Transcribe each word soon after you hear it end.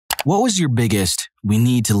What was your biggest, we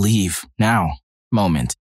need to leave now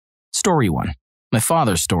moment? Story 1. My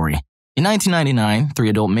father's story. In 1999, 3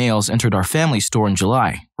 adult males entered our family store in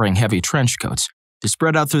July, wearing heavy trench coats. They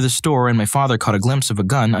spread out through the store and my father caught a glimpse of a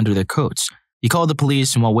gun under their coats. He called the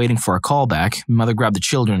police and while waiting for a call back, my mother grabbed the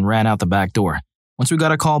children and ran out the back door. Once we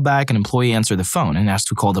got a call back, an employee answered the phone and asked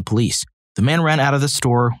to call the police. The man ran out of the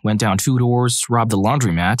store, went down 2 doors, robbed the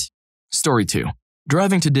laundromat. Story 2.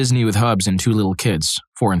 Driving to Disney with Hubs and 2 little kids,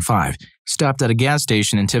 4 and 5, stopped at a gas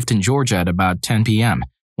station in Tifton, Georgia at about 10 p.m.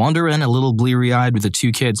 Wander in a little bleary-eyed with the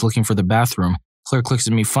 2 kids looking for the bathroom. Clerk looks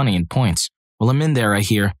at me funny and points. While I'm in there, I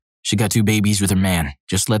hear, "She got 2 babies with her man.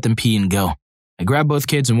 Just let them pee and go." I grabbed both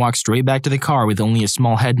kids and walked straight back to the car with only a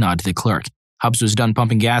small head nod to the clerk. Hubs was done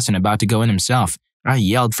pumping gas and about to go in himself. I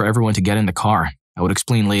yelled for everyone to get in the car. I would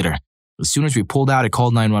explain later. As soon as we pulled out, I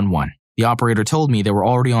called 911. The operator told me they were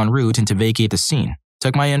already en route and to vacate the scene.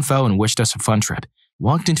 Took my info and wished us a fun trip.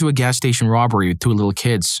 Walked into a gas station robbery with 2 little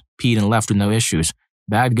kids, peed and left with no issues.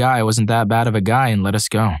 Bad guy wasn't that bad of a guy and let us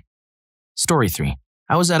go. Story 3.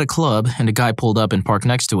 I was at a club and a guy pulled up and parked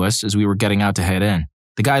next to us as we were getting out to head in.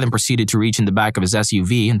 The guy then proceeded to reach in the back of his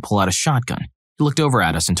SUV and pull out a shotgun. He looked over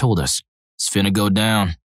at us and told us, "It's finna go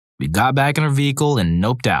down." We got back in our vehicle and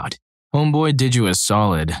noped out. Homeboy did you a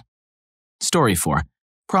solid. Story 4.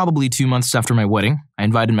 Probably 2 months after my wedding, I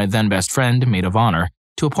invited my then best friend, maid of honor,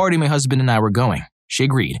 to a party my husband and I were going. She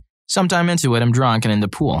agreed. Sometime into it, I'm drunk and in the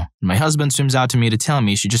pool, and my husband swims out to me to tell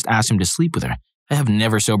me she just asked him to sleep with her. I have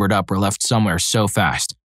never sobered up or left somewhere so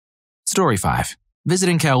fast. Story 5.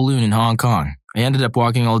 Visiting Kowloon in Hong Kong. I ended up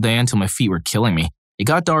walking all day until my feet were killing me. It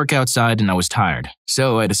got dark outside and I was tired,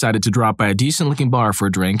 so I decided to drop by a decent-looking bar for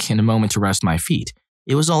a drink and a moment to rest my feet.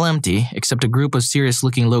 It was all empty, except a group of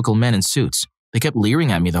serious-looking local men in suits. They kept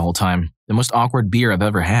leering at me the whole time, the most awkward beer I've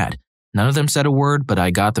ever had. None of them said a word, but I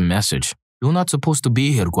got the message. "You're not supposed to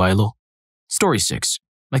be here, Guaylo." Story 6.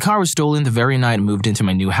 My car was stolen the very night I moved into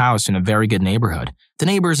my new house in a very good neighborhood. The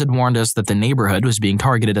neighbors had warned us that the neighborhood was being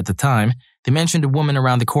targeted at the time. They mentioned a woman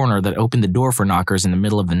around the corner that opened the door for knockers in the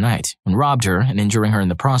middle of the night and robbed her and injuring her in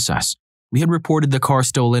the process. We had reported the car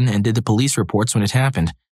stolen and did the police reports when it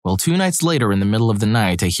happened. Well, 2 nights later in the middle of the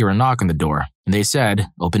night, I hear a knock on the door, and they said,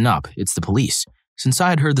 "Open up, it's the police." Since I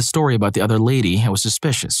had heard the story about the other lady, I was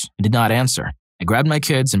suspicious. I did not answer. I grabbed my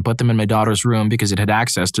kids and put them in my daughter's room because it had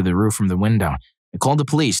access to the roof from the window. I called the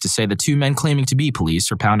police to say the 2 men claiming to be police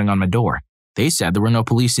were pounding on my door. They said there were no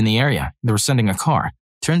police in the area. They were sending a car.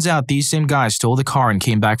 Turns out these same guys stole the car and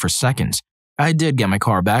came back for seconds. I did get my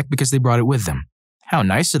car back because they brought it with them. How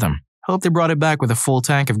nice of them. Hope they brought it back with a full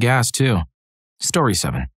tank of gas too. Story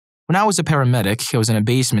 7. When I was a paramedic, I was in a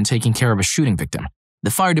basement taking care of a shooting victim. The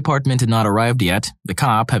fire department had not arrived yet. The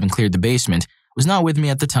cop, having cleared the basement, was not with me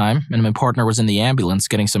at the time, and my partner was in the ambulance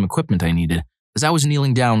getting some equipment I needed. As I was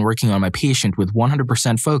kneeling down working on my patient with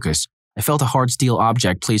 100% focus, I felt a hard steel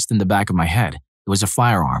object placed in the back of my head. It was a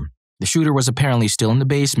firearm. The shooter was apparently still in the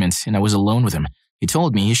basement, and I was alone with him. He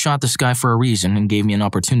told me he shot this guy for a reason and gave me an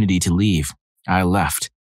opportunity to leave. I left.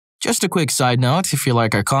 Just a quick side note, if you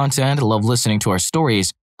like our content and love listening to our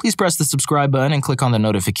stories, please press the subscribe button and click on the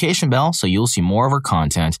notification bell so you'll see more of our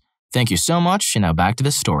content. Thank you so much, and now back to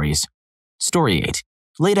the stories. Story 8.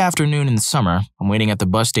 Late afternoon in the summer, I'm waiting at the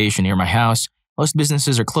bus station near my house. Most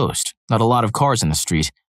businesses are closed. Not a lot of cars in the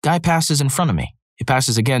street. Guy passes in front of me. He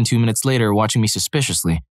passes again 2 minutes later, watching me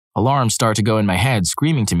suspiciously. Alarms start to go in my head,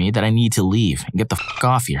 screaming to me that I need to leave and get the f***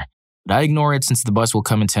 off here. But I ignore it since the bus will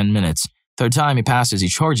come in 10 minutes. Third time he passes, he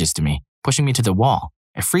charges to me, pushing me to the wall.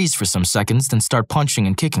 I freeze for some seconds, then start punching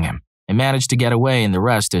and kicking him. I manage to get away and the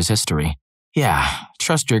rest is history. Yeah,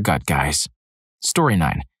 trust your gut, guys. Story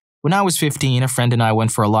 9. When I was 15, a friend and I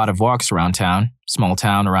went for a lot of walks around town. Small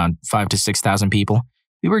town, around 5,000 to 6,000 people.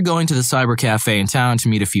 We were going to the cyber cafe in town to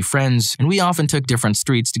meet a few friends, and we often took different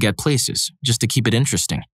streets to get places, just to keep it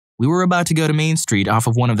interesting. We were about to go to Main Street off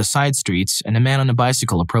of one of the side streets, and a man on a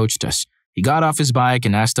bicycle approached us. He got off his bike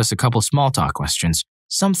and asked us a couple small talk questions.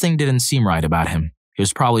 Something didn't seem right about him. He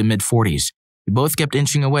was probably mid-40s. We both kept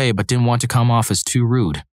inching away but didn't want to come off as too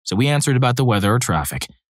rude, so we answered about the weather or traffic.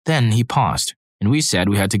 Then he paused, and we said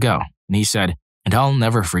we had to go, and he said, "And I'll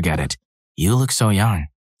never forget it. You look so young.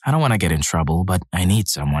 I don't want to get in trouble, but I need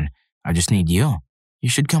someone. I just need you. You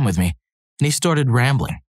should come with me." And he started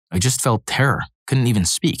rambling. I just felt terror, couldn't even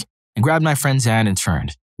speak, and grabbed my friend's hand and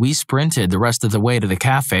turned. We sprinted the rest of the way to the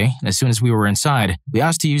cafe, and as soon as we were inside, we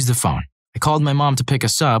asked to use the phone. I called my mom to pick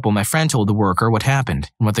us up while my friend told the worker what happened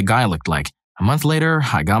and what the guy looked like. A month later,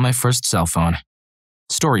 I got my first cell phone.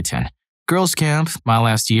 Story 10. Girls' camp, my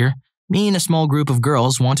last year. Me and a small group of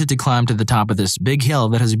girls wanted to climb to the top of this big hill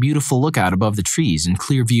that has a beautiful lookout above the trees and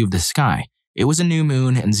clear view of the sky. It was a new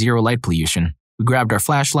moon and zero light pollution. We grabbed our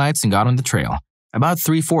flashlights and got on the trail. About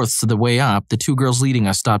 3/4 of the way up, the two girls leading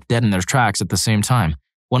us stopped dead in their tracks at the same time.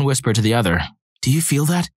 One whispered to the other, "Do you feel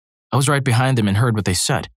that?" I was right behind them and heard what they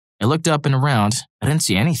said. I looked up and around. I didn't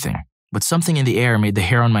see anything, but something in the air made the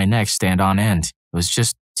hair on my neck stand on end. It was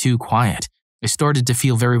just too quiet. I started to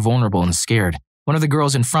feel very vulnerable and scared. One of the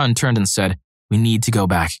girls in front turned and said, "We need to go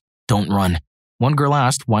back. Don't run." One girl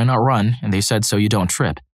asked, "Why not run?" and they said, "So you don't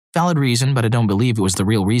trip." Valid reason, but I don't believe it was the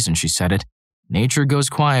real reason she said it. Nature goes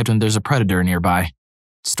quiet when there's a predator nearby.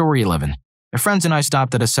 Story 11. My friends and I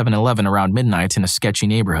stopped at a 7-Eleven around midnight in a sketchy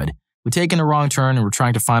neighborhood. We'd taken a wrong turn and were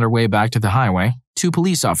trying to find our way back to the highway. Two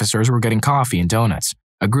police officers were getting coffee and donuts.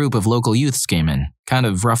 A group of local youths came in, kind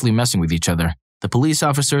of roughly messing with each other. The police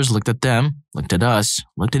officers looked at them, looked at us,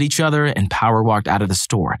 looked at each other, and power walked out of the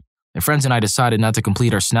store. My friends and I decided not to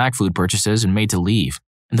complete our snack food purchases and made to leave.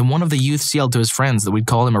 And then one of the youths yelled to his friends that we'd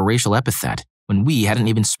call him a racial epithet, when we hadn't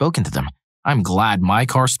even spoken to them. I'm glad my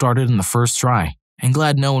car started in the first try, and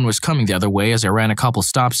glad no one was coming the other way as I ran a couple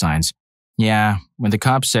stop signs. Yeah, when the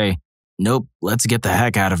cops say, "Nope, let's get the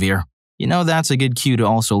heck out of here," you know that's a good cue to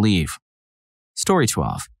also leave. Story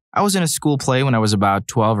 12. I was in a school play when I was about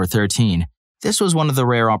 12 or 13. This was one of the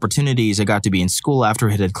rare opportunities I got to be in school after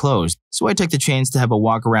it had closed, so I took the chance to have a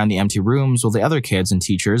walk around the empty rooms while the other kids and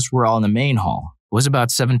teachers were all in the main hall. It was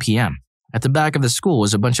about 7 p.m. At the back of the school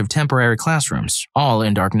was a bunch of temporary classrooms, all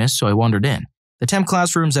in darkness, so I wandered in. The temp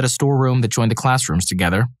classrooms had a storeroom that joined the classrooms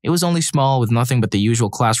together. It was only small with nothing but the usual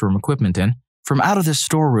classroom equipment in. From out of this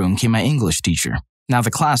storeroom came my English teacher. Now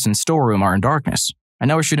the class and storeroom are in darkness. I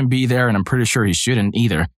know I shouldn't be there, and I'm pretty sure he shouldn't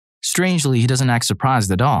either. Strangely, he doesn't act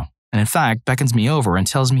surprised at all, and in fact beckons me over and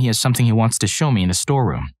tells me he has something he wants to show me in the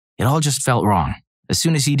storeroom. It all just felt wrong. As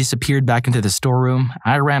soon as he disappeared back into the storeroom,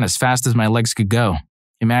 I ran as fast as my legs could go.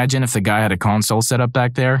 Imagine if the guy had a console set up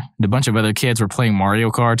back there, and a bunch of other kids were playing Mario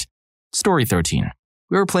Kart. Story 13.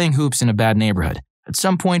 We were playing hoops in a bad neighborhood. At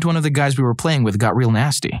some point, one of the guys we were playing with got real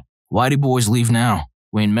nasty. "Why do boys leave now?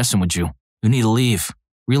 We ain't messing with you. You need to leave."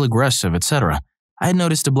 Real aggressive, etc. I had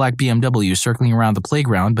noticed a black BMW circling around the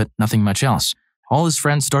playground, but nothing much else. All his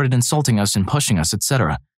friends started insulting us and pushing us,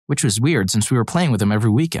 etc., which was weird since we were playing with him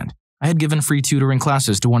every weekend. I had given free tutoring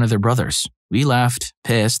classes to one of their brothers. We left,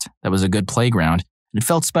 pissed. That was a good playground, and it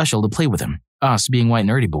felt special to play with him, us being white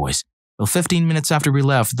nerdy boys. Well, 15 minutes after we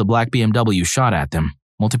left, the black BMW shot at them.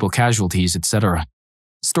 Multiple casualties, etc.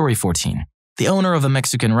 Story 14. The owner of a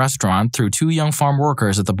Mexican restaurant threw two young farm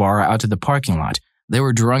workers at the bar out to the parking lot. They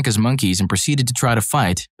were drunk as monkeys and proceeded to try to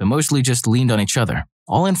fight, but mostly just leaned on each other,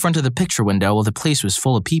 all in front of the picture window while the place was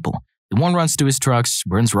full of people. The one runs to his trucks,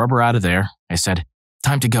 burns rubber out of there. I said,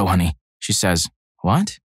 "Time to go, honey." She says,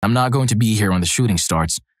 "What?" "I'm not going to be here when the shooting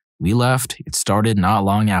starts." We left. It started not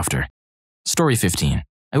long after. Story 15.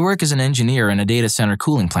 I work as an engineer in a data center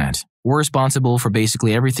cooling plant. We're responsible for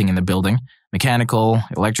basically everything in the building: mechanical,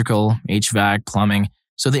 electrical, HVAC, plumbing.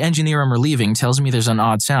 So the engineer I'm relieving tells me there's an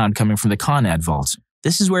odd sound coming from the Con Ed vaults.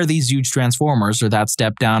 This is where these huge transformers are that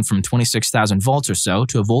step down from 26,000 volts or so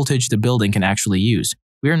to a voltage the building can actually use.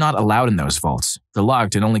 We are not allowed in those vaults. They're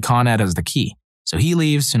locked and only Con Ed has the key. So he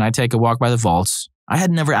leaves and I take a walk by the vaults. I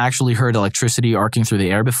had never actually heard electricity arcing through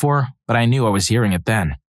the air before, but I knew I was hearing it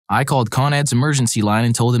then. I called Con Ed's emergency line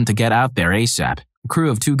and told him to get out there ASAP. A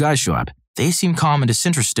crew of 2 guys show up. They seem calm and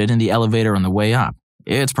disinterested in the elevator on the way up.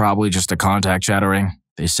 "It's probably just a contact shattering,"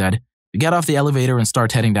 they said. We get off the elevator and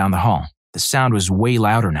start heading down the hall. The sound was way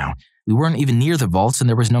louder now. We weren't even near the vaults and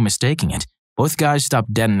there was no mistaking it. Both guys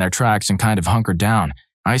stopped dead in their tracks and kind of hunkered down.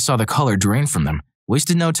 I saw the color drain from them.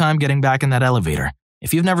 Wasted no time getting back in that elevator.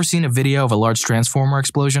 If you've never seen a video of a large transformer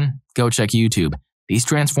explosion, go check YouTube. These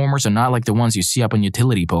transformers are not like the ones you see up on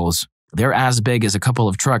utility poles. They're as big as a couple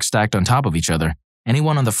of trucks stacked on top of each other.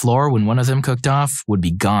 Anyone on the floor when one of them cooked off would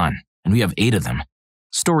be gone, and we have 8 of them.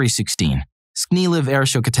 Story 16. Skneeliv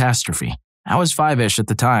airshow catastrophe. I was 5-ish at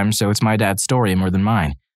the time, so it's my dad's story more than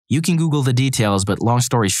mine. You can Google the details, but long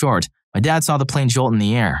story short, my dad saw the plane jolt in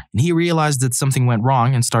the air, and he realized that something went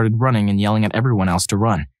wrong and started running and yelling at everyone else to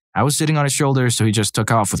run. I was sitting on his shoulders, so he just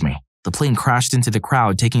took off with me. The plane crashed into the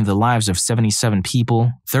crowd, taking the lives of 77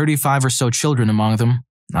 people, 35 or so children among them.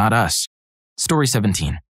 Not us. Story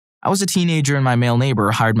 17. I was a teenager and my male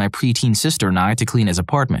neighbor hired my preteen sister and I to clean his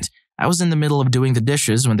apartment. I was in the middle of doing the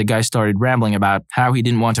dishes when the guy started rambling about how he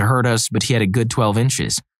didn't want to hurt us, but he had a good 12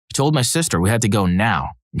 inches. He told my sister we had to go now,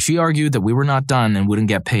 and she argued that we were not done and wouldn't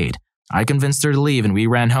get paid. I convinced her to leave and we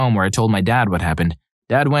ran home where I told my dad what happened.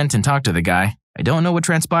 Dad went and talked to the guy. I don't know what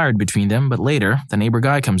transpired between them, but later, the neighbor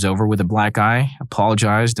guy comes over with a black eye,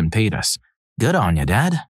 apologized, and paid us. Good on ya,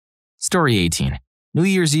 Dad. Story 18. New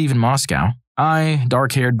Year's Eve in Moscow. I,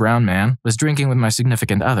 dark-haired brown man, was drinking with my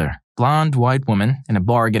significant other, blonde white woman, in a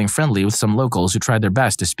bar getting friendly with some locals who tried their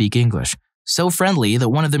best to speak English. So friendly that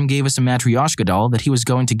one of them gave us a Matryoshka doll that he was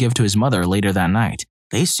going to give to his mother later that night.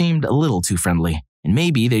 They seemed a little too friendly, and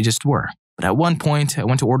maybe they just were. But at one point, I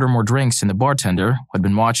went to order more drinks and the bartender, who had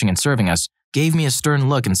been watching and serving us, gave me a stern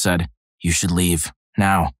look and said, "You should leave.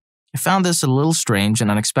 Now." I found this a little strange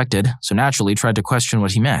and unexpected, so naturally tried to question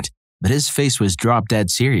what he meant. But his face was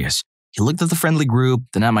drop-dead serious. He looked at the friendly group,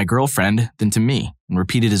 then at my girlfriend, then to me, and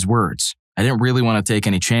repeated his words. I didn't really want to take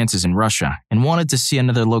any chances in Russia, and wanted to see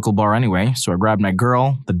another local bar anyway, so I grabbed my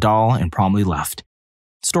girl, the doll, and promptly left.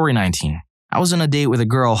 Story 19. I was on a date with a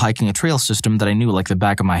girl hiking a trail system that I knew like the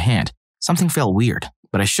back of my hand. Something felt weird,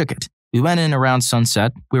 but I shook it. We went in around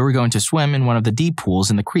sunset. We were going to swim in one of the deep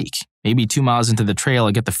pools in the creek. Maybe 2 miles into the trail,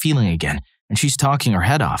 I get the feeling again, and she's talking her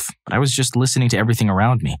head off, but I was just listening to everything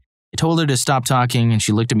around me. I told her to stop talking, and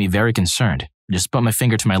she looked at me very concerned. I just put my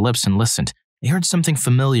finger to my lips and listened. I heard something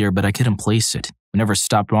familiar, but I couldn't place it. We never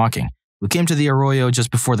stopped walking. We came to the arroyo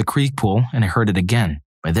just before the creek pool, and I heard it again.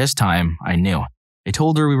 By this time, I knew. I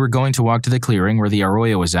told her we were going to walk to the clearing where the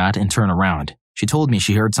arroyo was at and turn around. She told me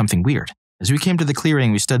she heard something weird. As we came to the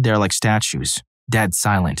clearing, we stood there like statues, dead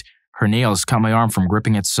silent. Her nails caught my arm from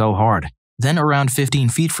gripping it so hard. Then around 15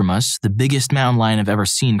 feet from us, the biggest mountain lion I've ever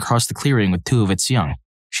seen crossed the clearing with 2 of its young.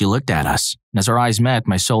 She looked at us, and as our eyes met,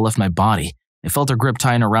 my soul left my body. I felt her grip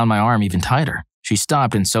tighten around my arm even tighter. She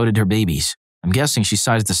stopped and so did her babies. I'm guessing she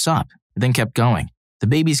sized us up, and then kept going. The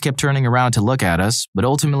babies kept turning around to look at us, but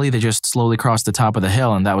ultimately they just slowly crossed the top of the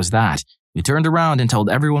hill and that was that. We turned around and told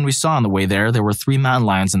everyone we saw on the way there were 3 mountain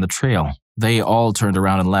lions in the trail. They all turned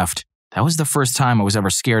around and left. That was the first time I was ever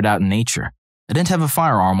scared out in nature. I didn't have a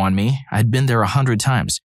firearm on me. I had been there 100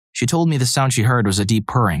 times. She told me the sound she heard was a deep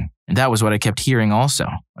purring, and that was what I kept hearing also.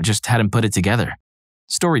 I just hadn't put it together.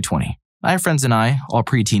 Story 20. My friends and I, all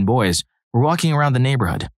preteen boys, were walking around the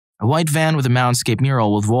neighborhood. A white van with a moundscape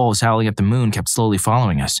mural with wolves howling at the moon kept slowly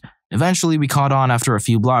following us. Eventually, we caught on after a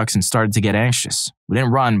few blocks and started to get anxious. We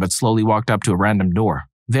didn't run, but slowly walked up to a random door.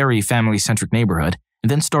 Very family-centric neighborhood,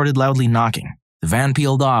 and then started loudly knocking. The van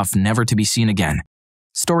peeled off, never to be seen again.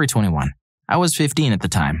 Story 21. I was 15 at the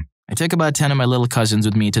time. I took about 10 of my little cousins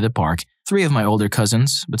with me to the park. 3 of my older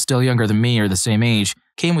cousins, but still younger than me or the same age,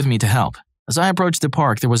 came with me to help. As I approached the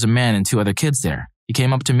park, there was a man and 2 other kids there. He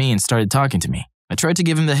came up to me and started talking to me. I tried to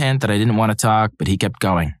give him the hint that I didn't want to talk, but he kept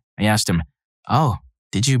going. I asked him, "Oh,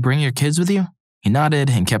 did you bring your kids with you?" He nodded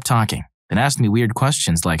and kept talking, then asked me weird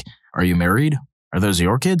questions like, "Are you married? Are those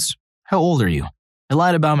your kids? How old are you?" I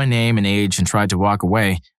lied about my name and age and tried to walk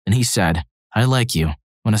away, and he said, "I like you.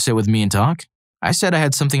 Want to sit with me and talk?" I said I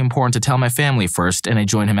had something important to tell my family first, and I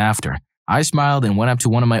joined him after. I smiled and went up to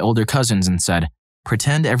one of my older cousins and said,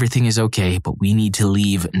 "Pretend everything is okay, but we need to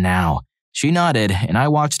leave now." She nodded, and I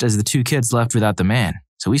watched as the 2 kids left without the man,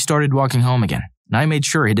 so we started walking home again, and I made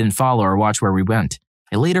sure he didn't follow or watch where we went.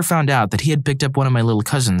 I later found out that he had picked up one of my little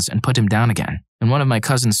cousins and put him down again, and one of my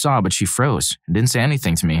cousins saw but she froze and didn't say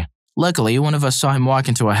anything to me. Luckily, one of us saw him walk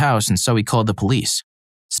into a house and so he called the police.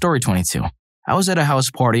 Story 22. I was at a house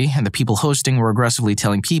party and the people hosting were aggressively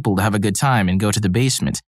telling people to have a good time and go to the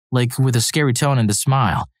basement, like with a scary tone and a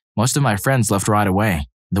smile. Most of my friends left right away.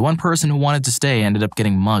 The one person who wanted to stay ended up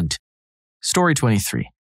getting mugged. Story 23.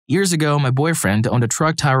 Years ago, my boyfriend owned a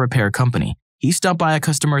truck tire repair company. He stopped by a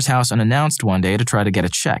customer's house unannounced one day to try to get a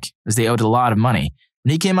check, as they owed a lot of money.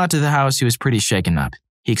 When he came out to the house, he was pretty shaken up.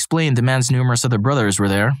 He explained the man's numerous other brothers were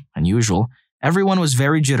there, unusual. Everyone was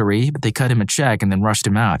very jittery, but they cut him a check and then rushed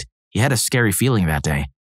him out. He had a scary feeling that day.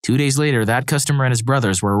 2 days later, that customer and his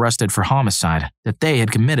brothers were arrested for homicide that they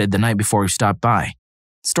had committed the night before we stopped by.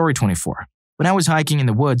 Story 24. When I was hiking in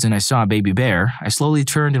the woods and I saw a baby bear, I slowly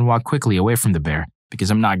turned and walked quickly away from the bear,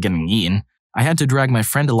 because I'm not getting eaten. I had to drag my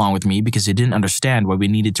friend along with me because he didn't understand why we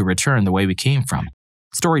needed to return the way we came from.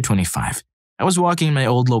 Story 25. I was walking in my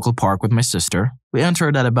old local park with my sister. We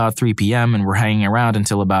entered at about 3 p.m. and were hanging around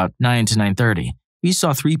until about 9 to 9:30. We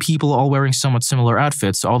saw 3 people all wearing somewhat similar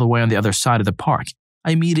outfits all the way on the other side of the park.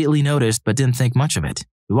 I immediately noticed but didn't think much of it.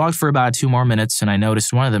 We walked for about 2 more minutes and I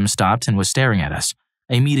noticed one of them stopped and was staring at us.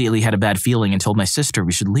 I immediately had a bad feeling and told my sister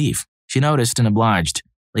we should leave. She noticed and obliged.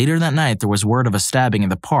 Later that night, there was word of a stabbing in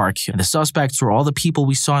the park, and the suspects were all the people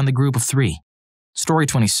we saw in the group of 3. Story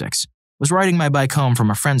 26. I was riding my bike home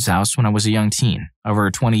from a friend's house when I was a young teen,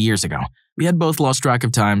 over 20 years ago. We had both lost track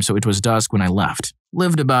of time, so it was dusk when I left.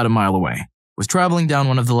 Lived about a mile away. Was traveling down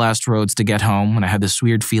one of the last roads to get home when I had this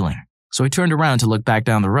weird feeling. So I turned around to look back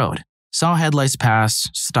down the road. Saw headlights pass,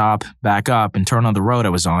 stop, back up, and turn on the road I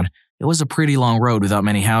was on. It was a pretty long road without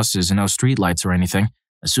many houses and no streetlights or anything.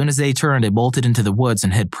 As soon as they turned, I bolted into the woods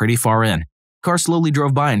and hid pretty far in. The car slowly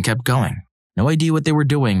drove by and kept going. No idea what they were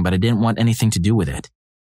doing, but I didn't want anything to do with it.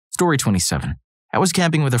 Story 27. I was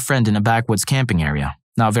camping with a friend in a backwoods camping area.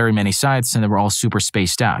 Not very many sites, and they were all super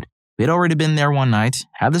spaced out. We had already been there one night,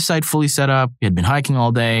 had the site fully set up, we had been hiking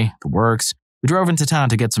all day, the works. We drove into town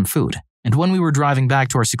to get some food. And when we were driving back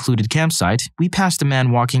to our secluded campsite, we passed a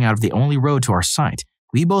man walking out of the only road to our site.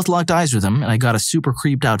 We both locked eyes with him, and I got a super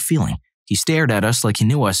creeped out feeling. He stared at us like he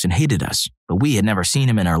knew us and hated us, but we had never seen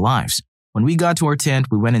him in our lives. When we got to our tent,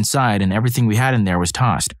 we went inside and everything we had in there was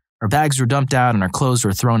tossed. Our bags were dumped out and our clothes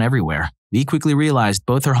were thrown everywhere. We quickly realized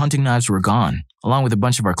both our hunting knives were gone, along with a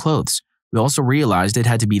bunch of our clothes. We also realized it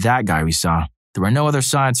had to be that guy we saw. There were no other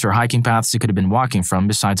sites or hiking paths he could have been walking from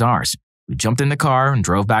besides ours. We jumped in the car and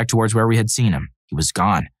drove back towards where we had seen him. He was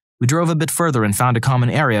gone. We drove a bit further and found a common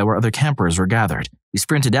area where other campers were gathered. We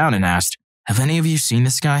sprinted down and asked, "Have any of you seen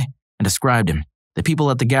this guy?" and described him. The people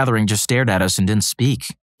at the gathering just stared at us and didn't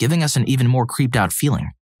speak, giving us an even more creeped out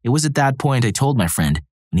feeling. It was at that point I told my friend,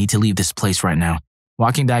 "We need to leave this place right now."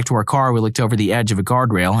 Walking back to our car, we looked over the edge of a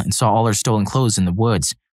guardrail and saw all our stolen clothes in the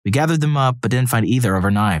woods. We gathered them up but didn't find either of our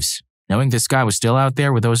knives. Knowing this guy was still out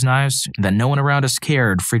there with those knives and that no one around us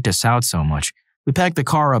cared freaked us out so much. We packed the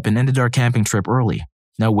car up and ended our camping trip early.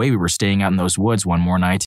 No way we were staying out in those woods one more night.